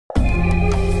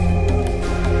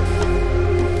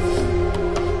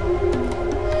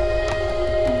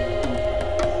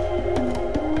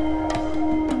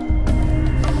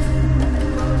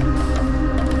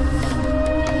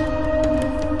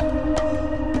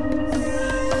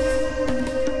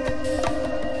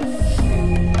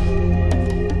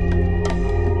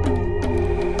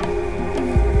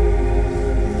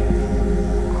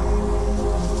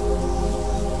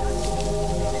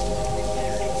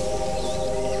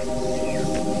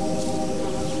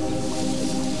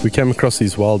We came across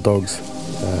these wild dogs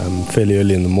fairly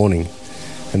early in the morning,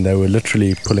 and they were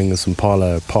literally pulling this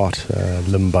impala apart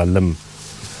limb by limb.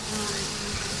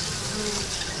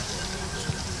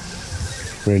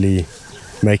 Really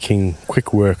making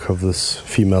quick work of this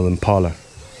female impala.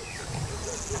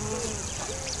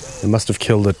 They must have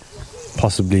killed it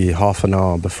possibly half an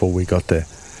hour before we got there,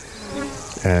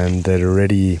 and they'd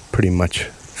already pretty much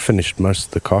finished most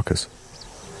of the carcass.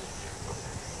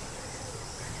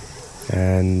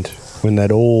 And when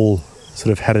they'd all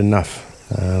sort of had enough,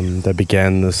 they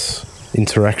began this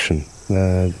interaction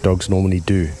dogs normally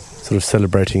do, sort of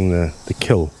celebrating the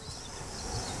kill.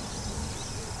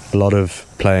 A lot of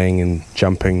playing and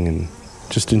jumping and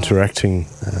just interacting,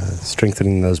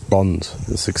 strengthening those bonds,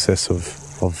 the success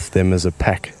of them as a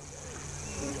pack.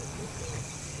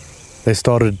 They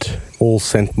started all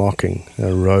scent marking,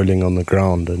 rolling on the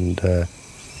ground, and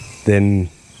then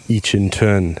each in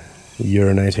turn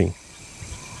urinating.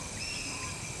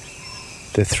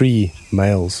 There are 3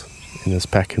 males in this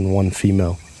pack and 1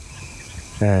 female,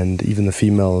 and even the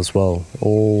female as well,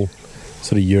 all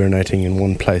sort of urinating in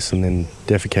one place and then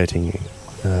defecating.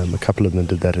 A couple of them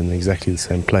did that in exactly the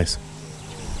same place.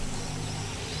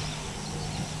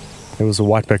 There was a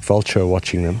whiteback vulture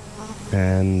watching them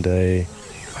and a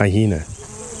hyena.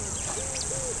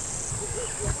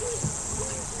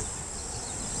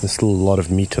 There's still a lot of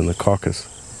meat on the carcass,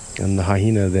 and the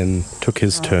hyena then took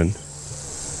his turn.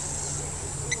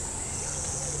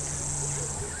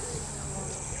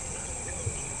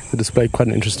 He displayed quite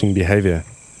an interesting behavior.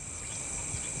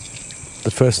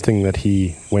 The first thing that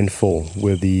he went for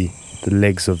were the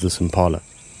legs of this impala,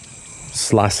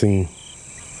 slicing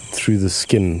through the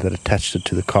skin that attached it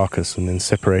to the carcass and then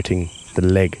separating the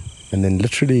leg and then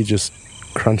literally just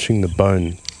crunching the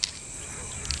bone,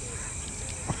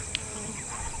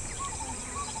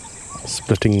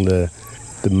 splitting the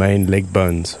main leg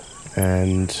bones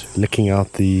and licking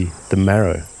out the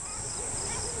marrow.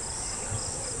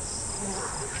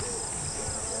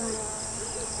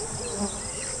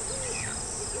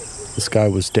 This guy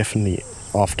was definitely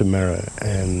after marrow,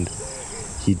 and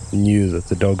he knew that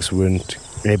the dogs weren't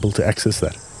able to access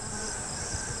that.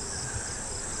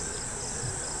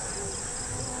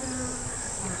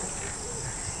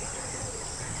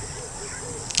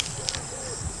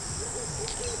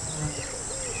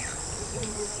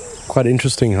 Quite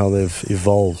interesting how they've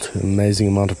evolved. An amazing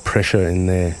amount of pressure in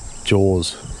their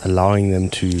jaws, allowing them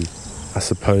to, I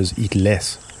suppose, eat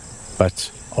less,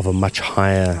 but of a much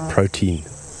higher protein.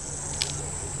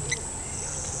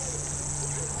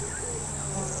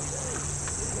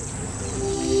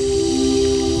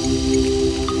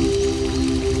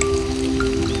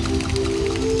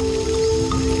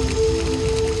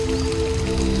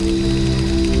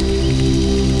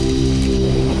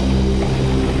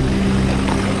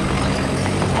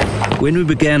 When we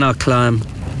began our climb,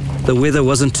 the weather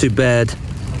wasn't too bad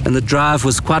and the drive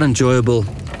was quite enjoyable.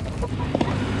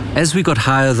 As we got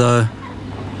higher though,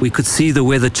 we could see the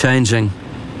weather changing,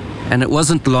 and it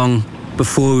wasn't long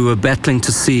before we were battling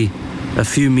to see a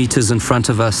few meters in front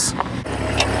of us.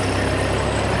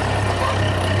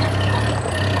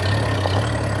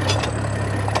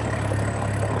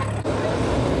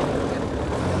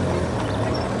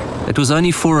 It was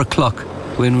only 4 o'clock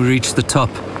when we reached the top,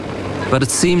 but it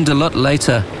seemed a lot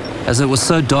later as it was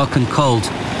so dark and cold.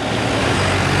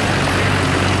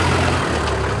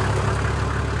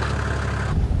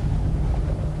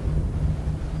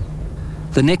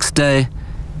 The next day,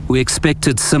 we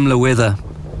expected similar weather,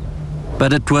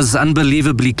 but it was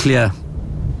unbelievably clear.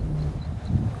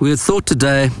 We had thought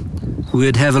today we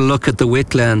would have a look at the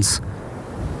wetlands.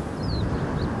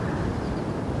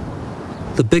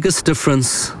 The biggest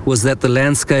difference was that the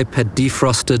landscape had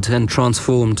defrosted and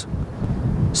transformed.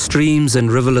 Streams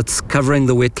and rivulets covering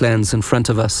the wetlands in front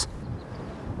of us.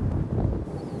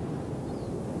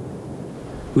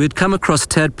 We had come across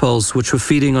tadpoles which were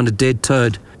feeding on a dead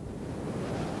toad.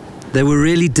 They were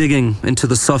really digging into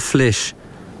the soft flesh,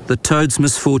 the toad's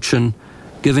misfortune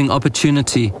giving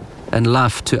opportunity and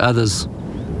life to others.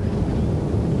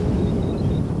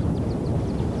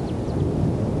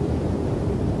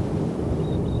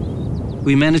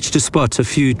 We managed to spot a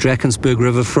few Drakensberg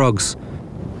River frogs.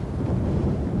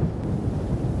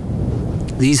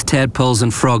 These tadpoles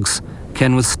and frogs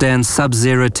can withstand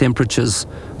sub-zero temperatures,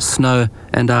 snow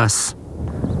and ice.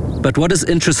 But what is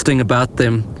interesting about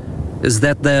them is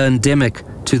that they are endemic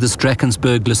to this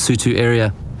Drakensberg-Lesotho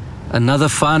area, another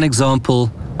fine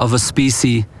example of a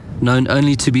species known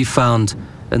only to be found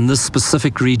in this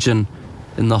specific region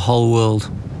in the whole world.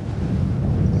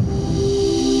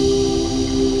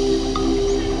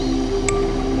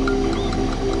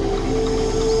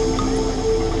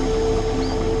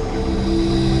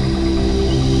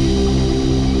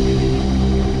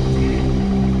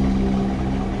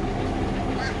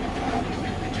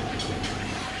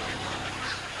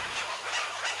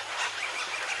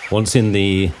 Once in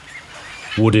the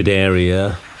wooded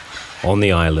area on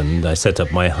the island, I set up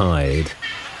my hide,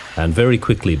 and very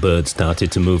quickly birds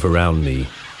started to move around me.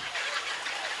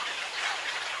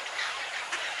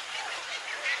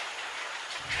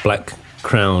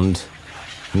 Black-crowned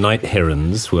night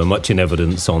herons were much in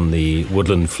evidence on the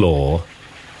woodland floor.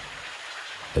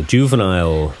 A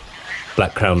juvenile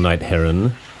black-crowned night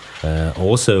heron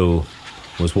also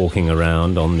was walking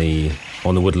around on the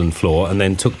woodland floor, and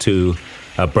then took to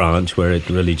a branch where it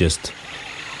really just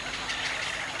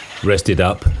rested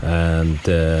up and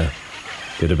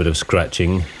did a bit of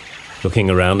scratching. Looking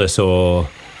around, I saw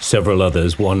several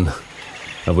others, one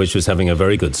of which was having a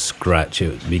very good scratch.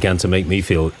 It began to make me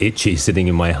feel itchy sitting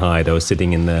in my hide. I was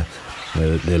sitting in the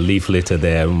leaf litter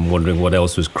there and wondering what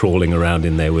else was crawling around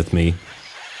in there with me.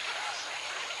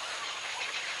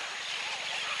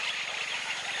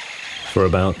 For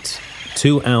about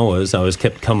 2 hours, I was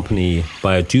kept company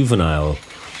by a juvenile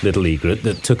little egret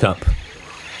that took up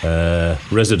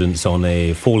residence on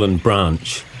a fallen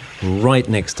branch right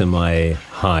next to my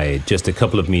hide, just a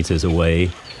couple of meters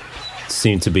away.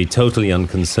 Seemed to be totally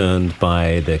unconcerned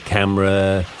by the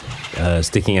camera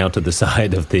sticking out to the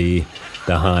side of the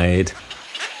hide.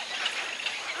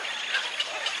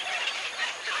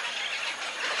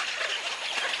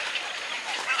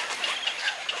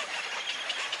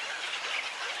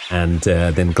 And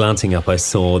then glancing up, I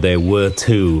saw there were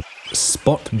 2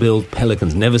 spot-billed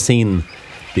pelicans. Never seen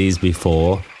these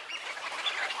before.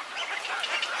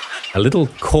 A little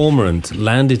cormorant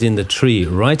landed in the tree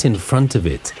right in front of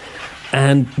it.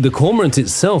 And the cormorant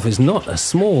itself is not a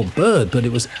small bird, but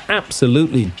it was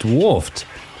absolutely dwarfed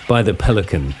by the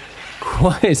pelican.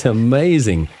 Quite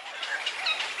amazing.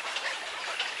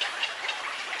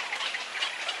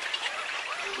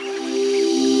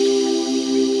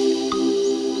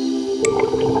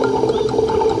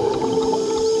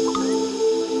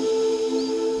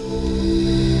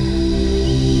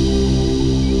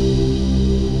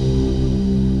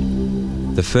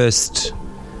 The first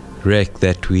wreck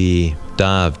that we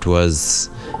dived was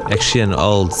actually an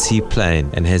old seaplane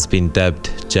and has been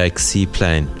dubbed Jake's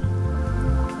Seaplane.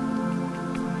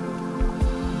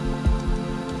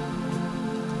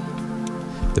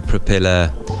 The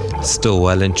propeller still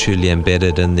well and truly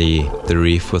embedded in the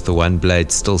reef, with the one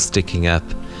blade still sticking up,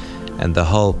 and the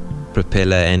whole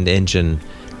propeller and engine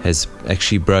has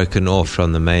actually broken off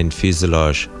from the main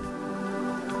fuselage.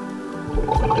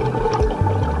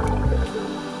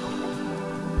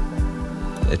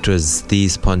 It was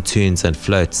these pontoons and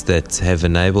floats that have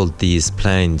enabled these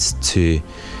planes to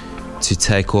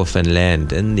take off and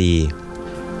land in the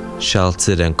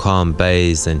sheltered and calm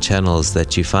bays and channels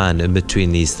that you find in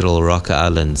between these little rock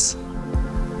islands.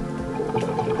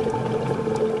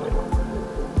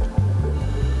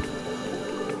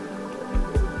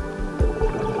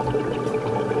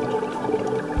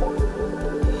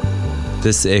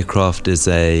 This aircraft is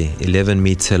a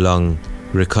 11-meter long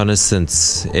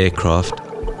reconnaissance aircraft.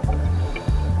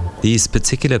 These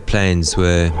particular planes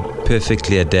were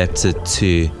perfectly adapted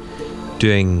to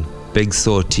doing big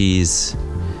sorties,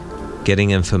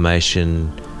 getting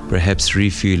information, perhaps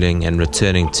refueling and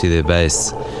returning to their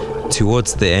base.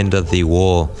 Towards the end of the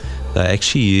war, they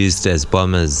actually used as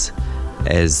bombers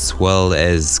as well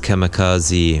as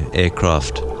kamikaze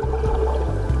aircraft.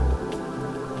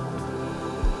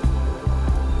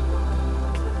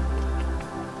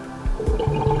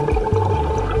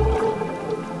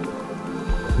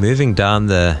 Moving down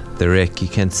the wreck, you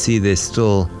can see there's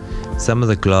still some of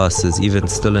the glass is even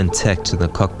still intact in the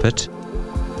cockpit.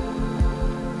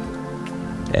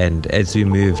 And as we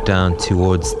move down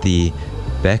towards the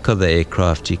back of the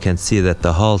aircraft, you can see that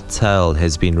the whole tail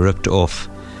has been ripped off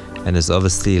and is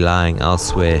obviously lying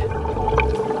elsewhere.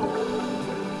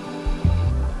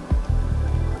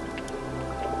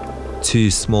 Two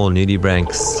small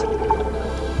nudibranchs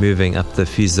moving up the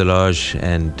fuselage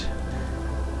and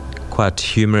quite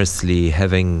humorously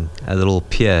having a little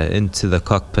peer into the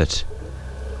cockpit.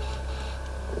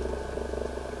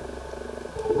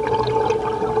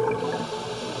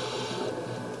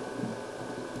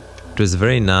 It was a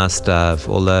very nice dive,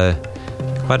 although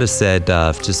quite a sad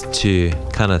dive, just to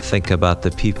kind of think about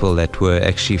the people that were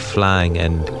actually flying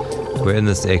and were in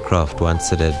this aircraft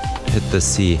once it had hit the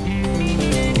sea.